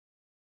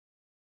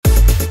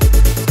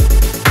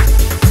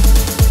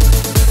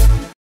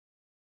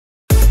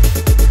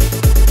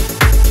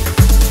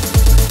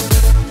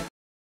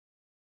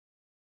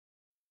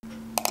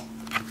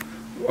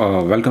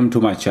Welcome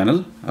to my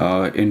channel.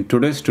 In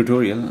today's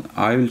tutorial,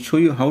 I will show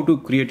you how to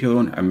create your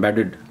own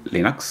embedded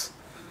Linux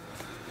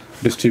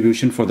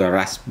distribution for the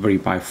Raspberry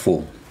Pi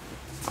 4.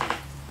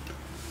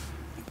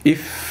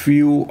 If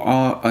you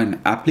are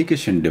an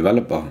application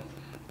developer,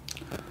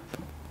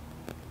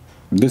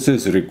 this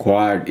is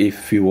required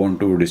if you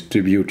want to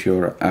distribute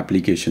your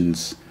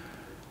applications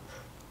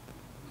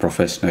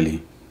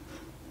professionally.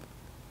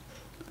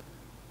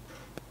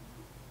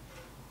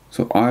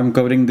 So I'm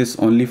covering this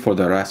only for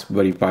the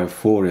Raspberry Pi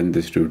 4 in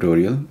this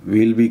tutorial.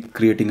 We'll be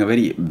creating a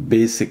very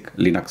basic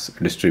Linux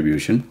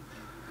distribution.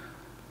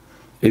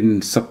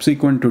 In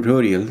subsequent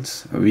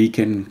tutorials, we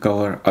can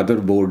cover other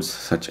boards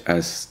such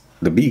as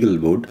the Beagle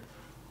board,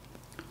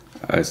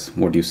 as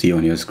what you see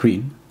on your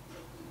screen.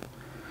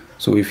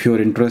 So if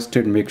you're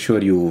interested, make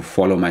sure you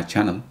follow my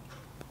channel.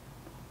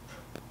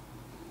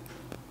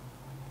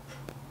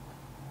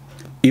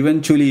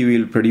 Eventually,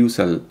 we'll produce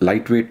a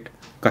lightweight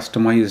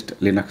customized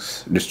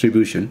Linux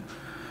distribution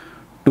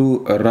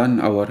to run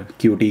our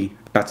Qt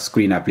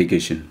touchscreen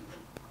application.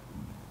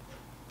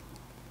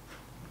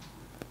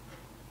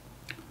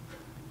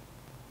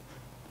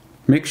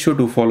 Make sure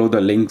to follow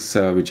the links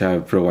which I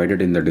have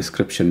provided in the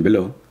description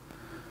below.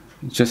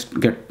 Just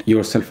get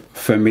yourself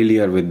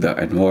familiar with the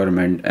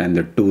environment and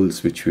the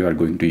tools which we are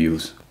going to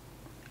use.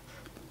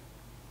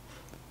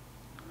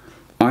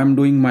 I'm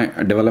doing my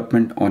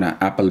development on an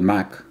Apple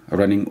Mac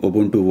running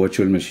Ubuntu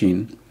virtual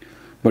machine,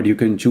 but you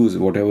can choose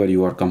whatever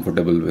you are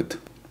comfortable with.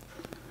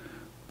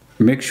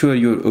 Make sure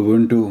your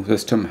Ubuntu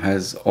system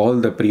has all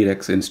the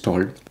prereqs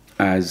installed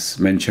as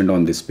mentioned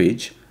on this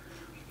page,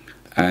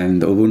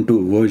 and the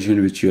Ubuntu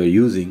version which you are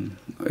using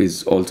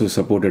is also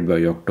supported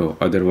by Yocto,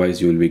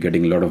 otherwise you will be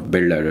getting a lot of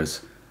build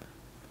errors.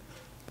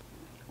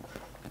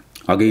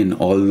 Again,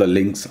 all the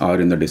links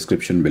are in the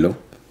description below.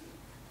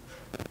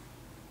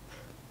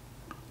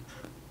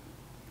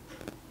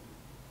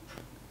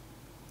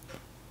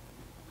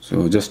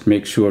 So just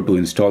make sure to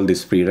install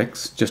these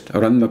prereqs. Just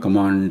run the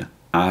command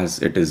as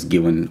it is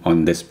given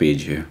on this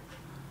page here.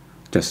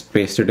 Just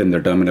paste it in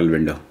the terminal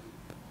window.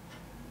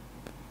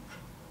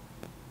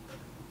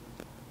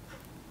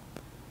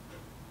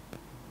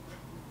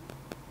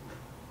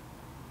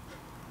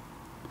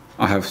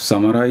 I have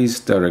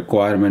summarized the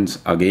requirements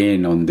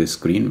again on this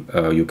screen.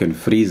 You can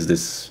freeze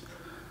this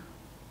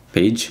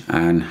page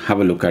and have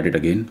a look at it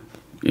again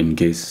in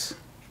case.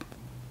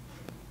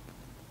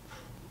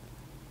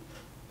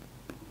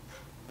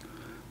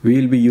 We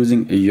will be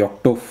using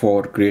Yocto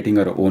for creating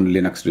our own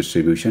Linux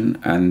distribution,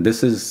 and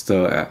this is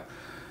the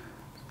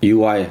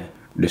UI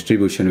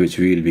distribution which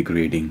we will be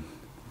creating.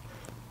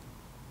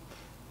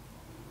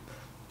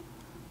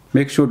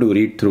 Make sure to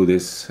read through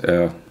this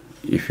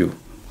if you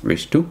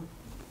wish to.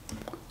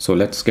 So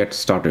let's get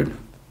started.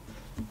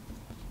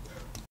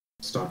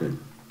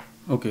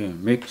 Okay,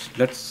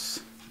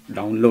 let's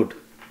download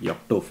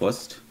Yocto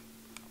first,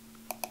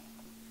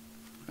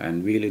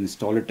 and we'll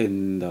install it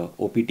in the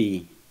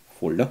OPT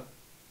folder.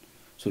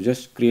 So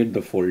just create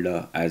the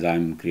folder as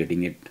I'm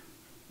creating it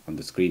on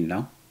the screen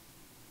now.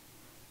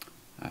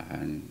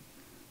 And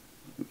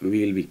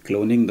we'll be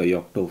cloning the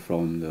Yocto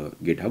from the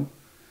GitHub,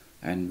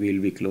 and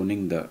we'll be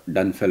cloning the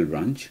Dunfell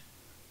branch.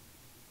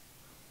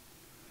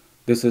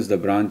 This is the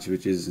branch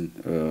which is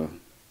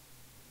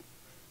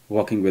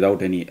working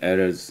without any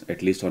errors,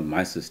 at least on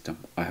my system.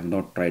 I have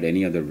not tried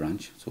any other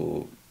branch,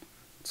 so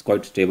it's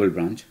quite stable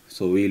branch.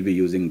 So we'll be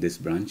using this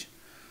branch.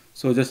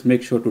 So just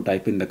make sure to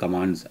type in the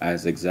commands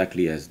as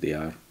exactly as they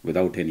are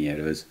without any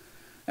errors.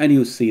 And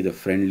you see the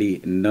friendly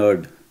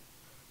nerd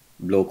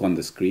bloke on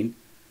the screen,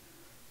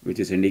 which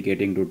is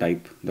indicating to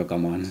type the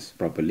commands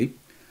properly.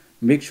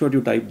 Make sure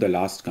to type the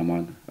last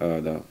command,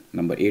 the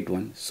number 8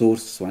 one,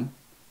 source one.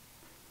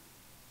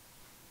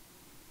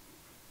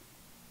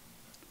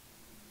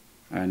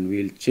 And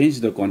we'll change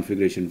the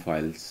configuration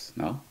files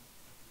now.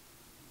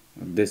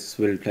 This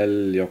will tell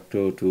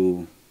Yocto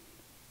to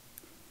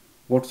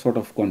what sort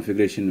of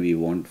configuration we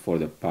want for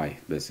the Pi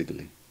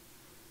basically.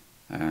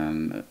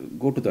 And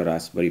go to the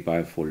Raspberry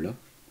Pi folder.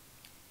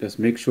 Just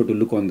make sure to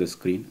look on the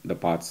screen, the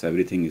paths,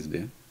 everything is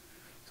there.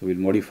 So we'll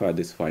modify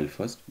this file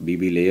first,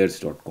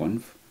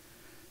 bblayers.conf.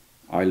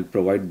 I'll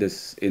provide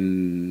this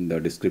in the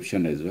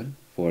description as well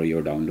for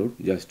your download,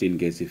 just in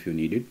case if you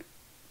need it.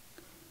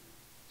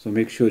 So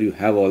make sure you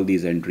have all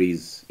these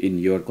entries in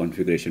your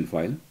configuration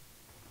file.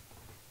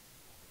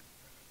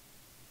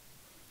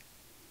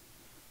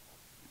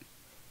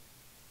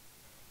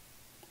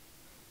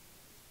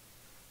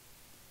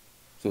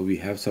 So we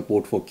have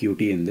support for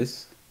Qt in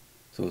this.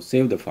 So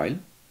save the file.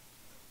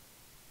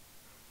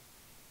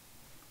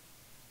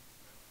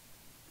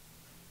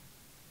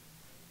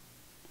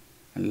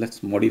 And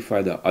let's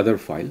modify the other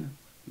file,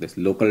 this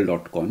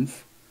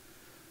local.conf.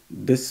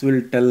 This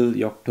will tell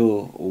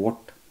Yocto what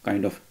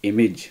kind of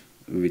image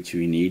which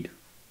we need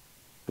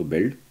to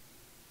build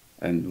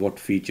and what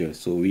features.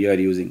 So we are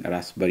using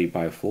Raspberry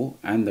Pi 4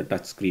 and the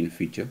touchscreen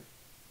feature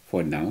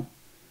for now.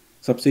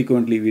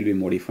 Subsequently, we'll be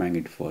modifying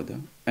it further,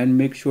 and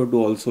make sure to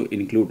also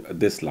include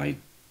this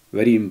line.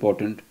 Very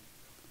important.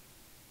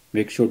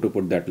 Make sure to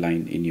put that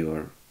line in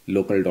your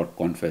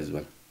local.conf as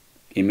well.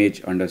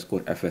 Image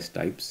underscore fs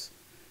types.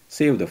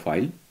 Save the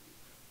file.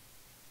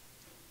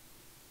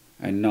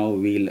 And now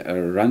we'll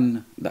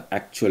run the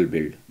actual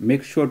build.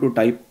 Make sure to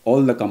type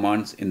all the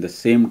commands in the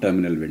same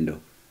terminal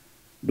window.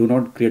 Do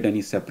not create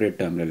any separate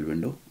terminal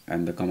window.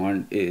 And the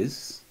command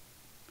is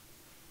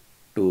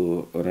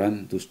to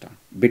run to start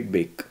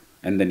bitbake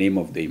and the name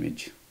of the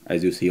image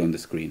as you see on the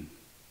screen.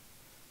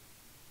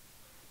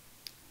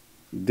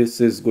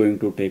 This is going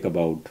to take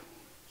about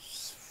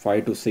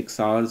 5 to 6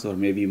 hours or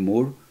maybe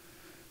more.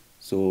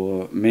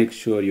 So make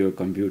sure your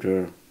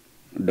computer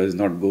does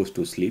not go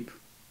to sleep.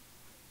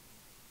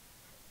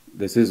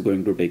 This is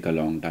going to take a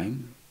long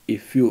time.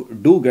 If you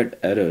do get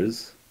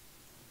errors,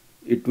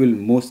 it will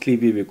mostly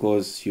be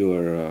because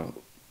your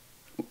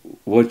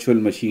virtual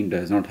machine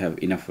does not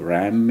have enough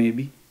RAM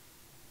maybe.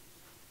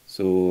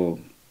 So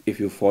if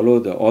you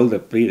follow all the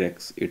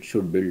prereqs, it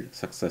should build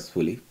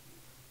successfully.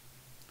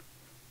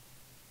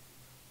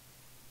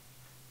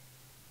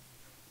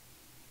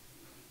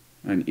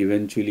 And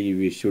eventually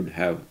we should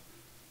have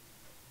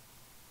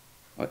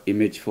an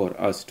image for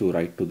us to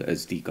write to the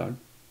SD card.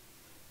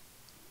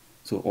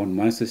 So on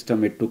my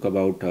system it took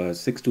about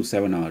 6 to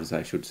 7 hours,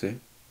 I should say,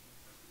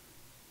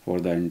 for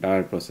the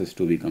entire process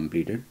to be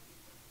completed.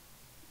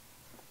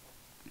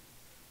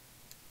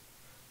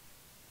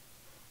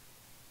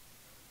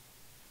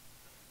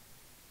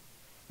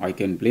 I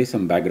can play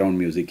some background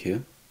music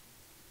here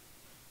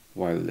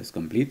while this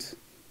completes.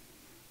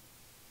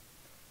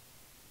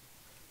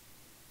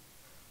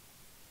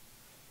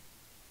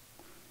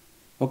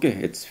 Okay,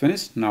 it's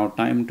finished. Now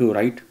time to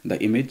write the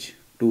image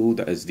to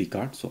the SD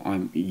card. So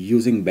I'm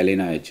using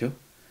Balena Etcher.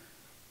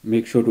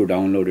 Make sure to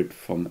download it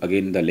from,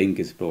 again, the link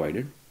is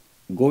provided.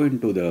 Go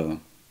into the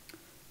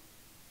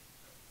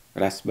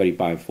Raspberry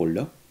Pi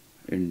folder,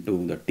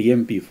 into the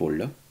TMP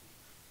folder,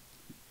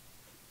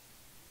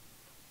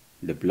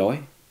 deploy,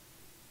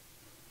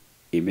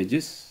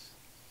 images,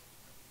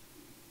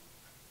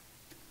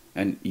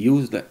 and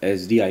use the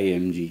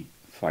SDIMG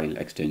file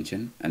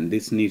extension, and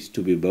this needs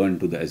to be burned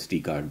to the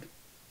SD card.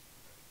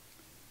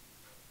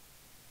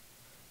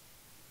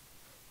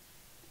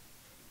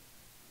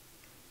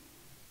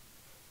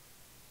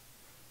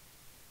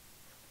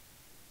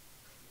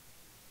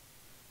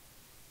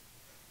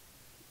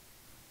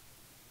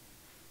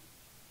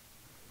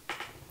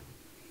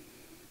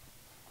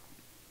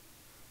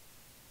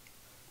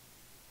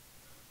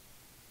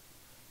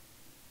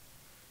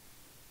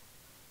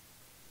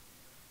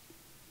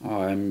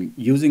 I'm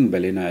using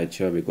Balena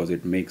Etcher because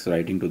it makes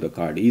writing to the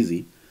card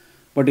easy.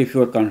 But if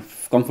you are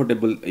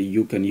comfortable,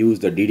 you can use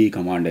the DD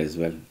command as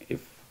well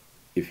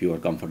if you are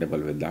comfortable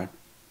with that.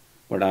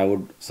 But I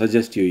would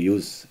suggest you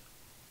use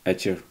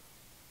Etcher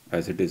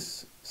as it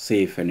is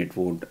safe and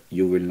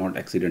you will not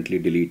accidentally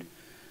delete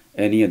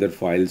any other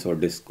files or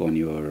disk on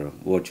your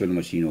virtual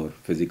machine or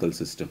physical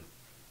system.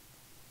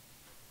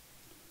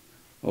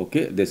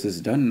 Okay, this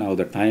is done. Now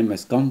the time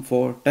has come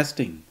for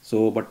testing.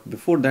 So, but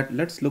before that,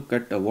 let's look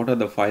at what are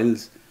the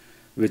files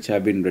which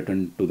have been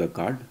written to the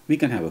card. We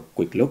can have a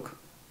quick look.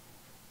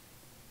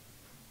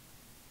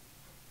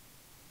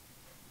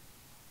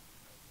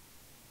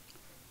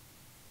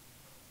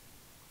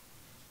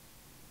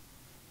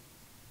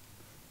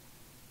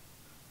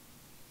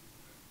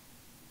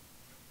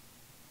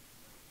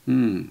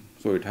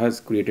 So it has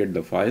created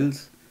the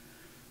files.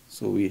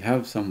 So we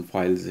have some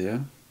files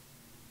here,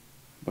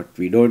 but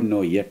we don't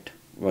know yet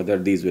whether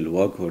these will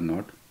work or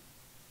not.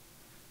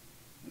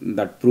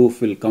 That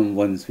proof will come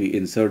once we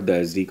insert the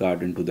SD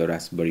card into the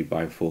Raspberry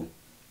Pi 4.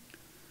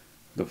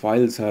 The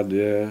files are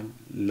there,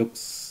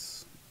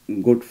 looks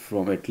good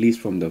from at least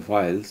from the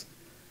files,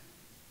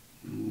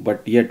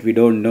 but yet we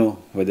don't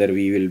know whether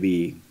we will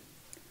be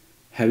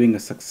having a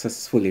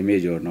successful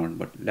image or not.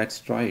 But let's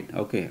try it.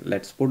 Okay,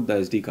 let's put the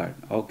SD card.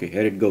 Okay,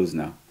 here it goes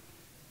now.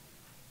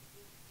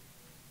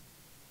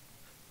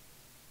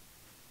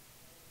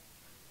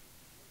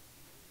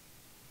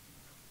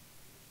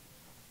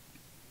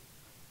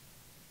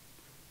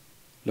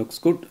 Looks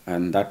good,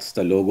 and that's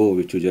the logo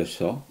which you just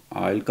saw.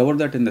 I'll cover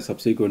that in the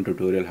subsequent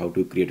tutorial, how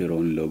to create your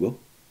own logo.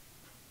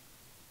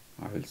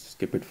 I will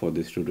skip it for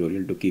this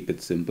tutorial to keep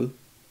it simple.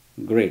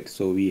 Great,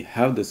 so we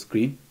have the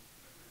screen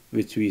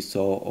which we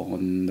saw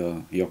on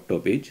the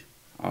Yocto page.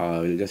 I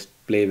will just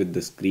play with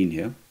the screen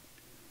here.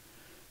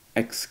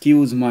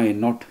 Excuse my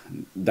not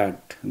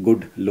that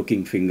good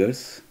looking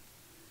fingers.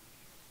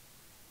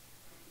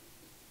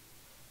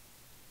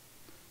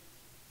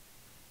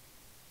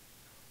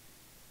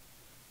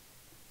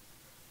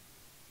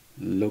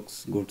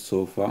 Looks good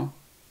so far.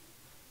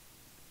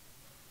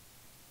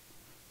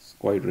 It's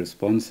quite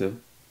responsive.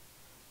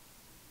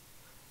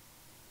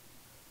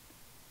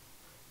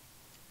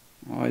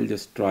 I'll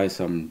just try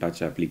some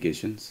touch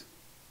applications,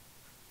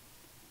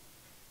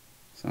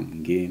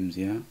 some games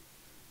here.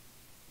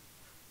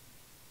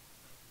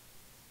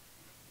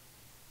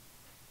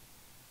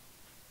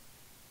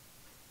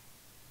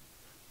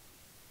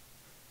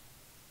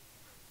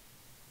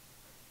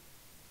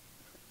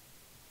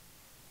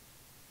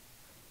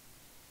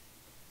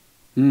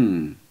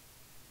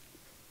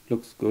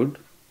 Looks good.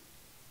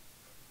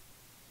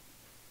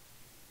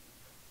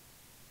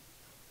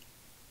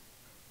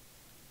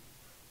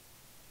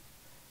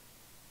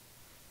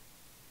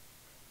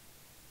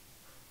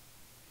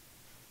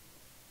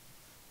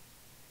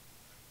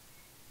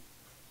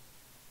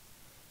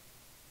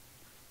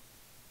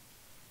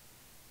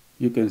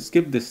 You can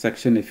skip this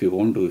section if you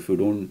want to, if you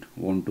don't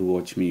want to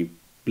watch me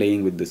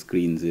playing with the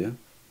screens here.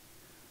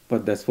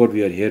 But that's what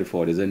we are here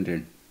for, isn't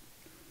it?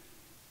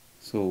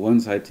 So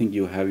once I think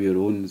you have your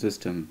own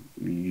system,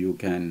 you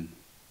can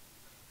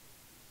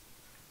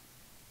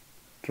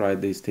try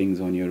these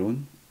things on your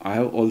own. I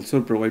have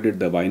also provided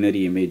the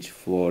binary image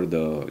for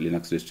the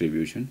Linux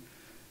distribution,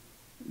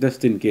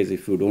 just in case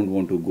if you don't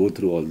want to go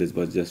through all this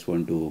but just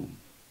want to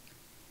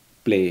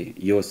play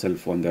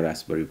yourself on the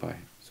Raspberry Pi.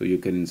 So you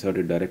can insert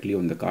it directly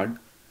on the card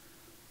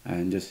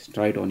and just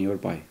try it on your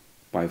Pi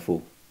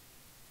 4.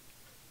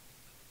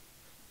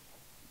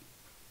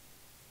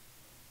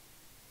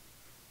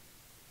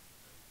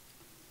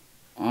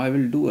 I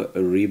will do a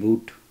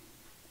reboot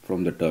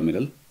from the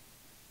terminal.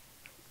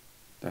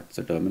 That's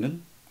a terminal.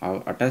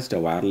 I've attached a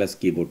wireless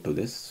keyboard to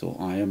this, so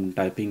I am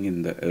typing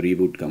in the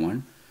reboot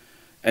command.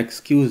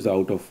 Excuse the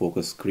out of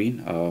focus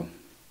screen.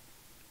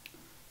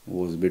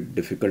 Was a bit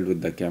difficult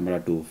with the camera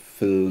to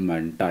film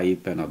and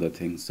type and other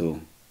things, so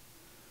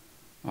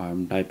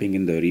I'm typing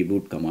in the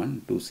reboot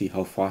command to see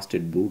how fast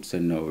it boots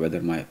and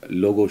whether my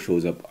logo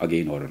shows up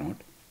again or not.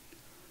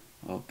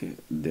 Okay,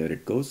 there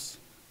it goes.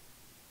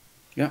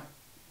 Yeah,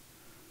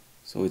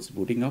 so it's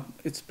booting up.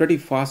 It's pretty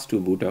fast to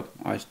boot up.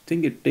 I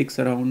think it takes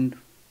around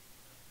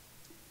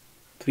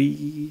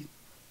 3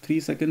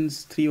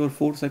 seconds, 3 or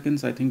 4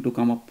 seconds I think to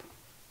come up.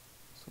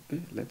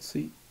 Okay, let's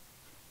see.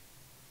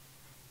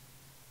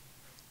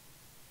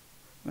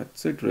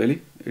 That's it,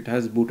 really. It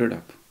has booted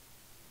up.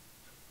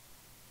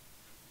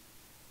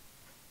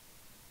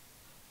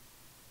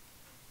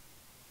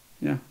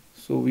 Yeah,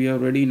 so we are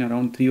ready in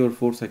around 3 or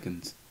 4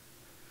 seconds.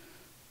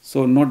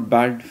 So not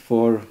bad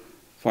for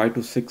 5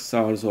 to 6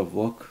 hours of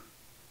work.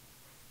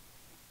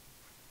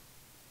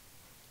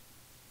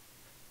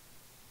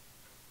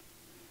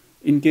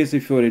 In case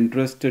if you're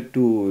interested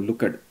to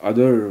look at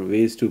other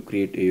ways to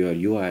create your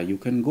UI, you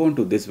can go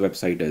onto this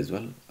website as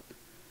well,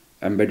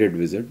 Embedded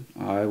Wizard.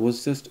 I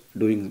was just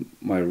doing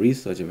my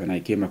research when I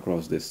came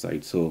across this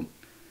site, so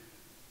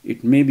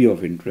it may be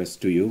of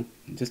interest to you.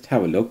 Just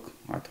have a look.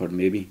 I thought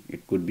maybe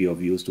it could be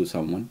of use to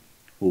someone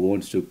who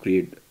wants to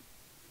create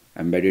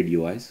embedded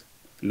UIs.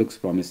 Looks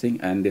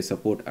promising, and they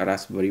support a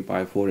Raspberry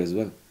Pi 4 as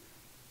well.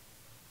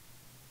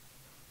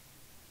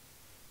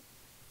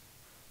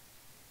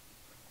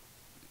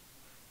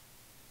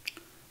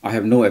 I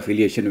have no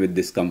affiliation with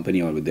this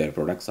company or with their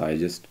products. I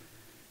just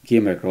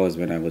came across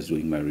when I was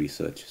doing my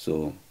research.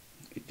 So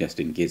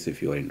just in case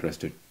if you are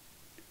interested.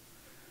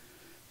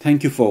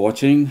 Thank you for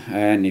watching,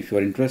 and if you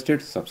are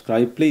interested,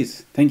 subscribe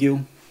please. Thank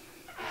you.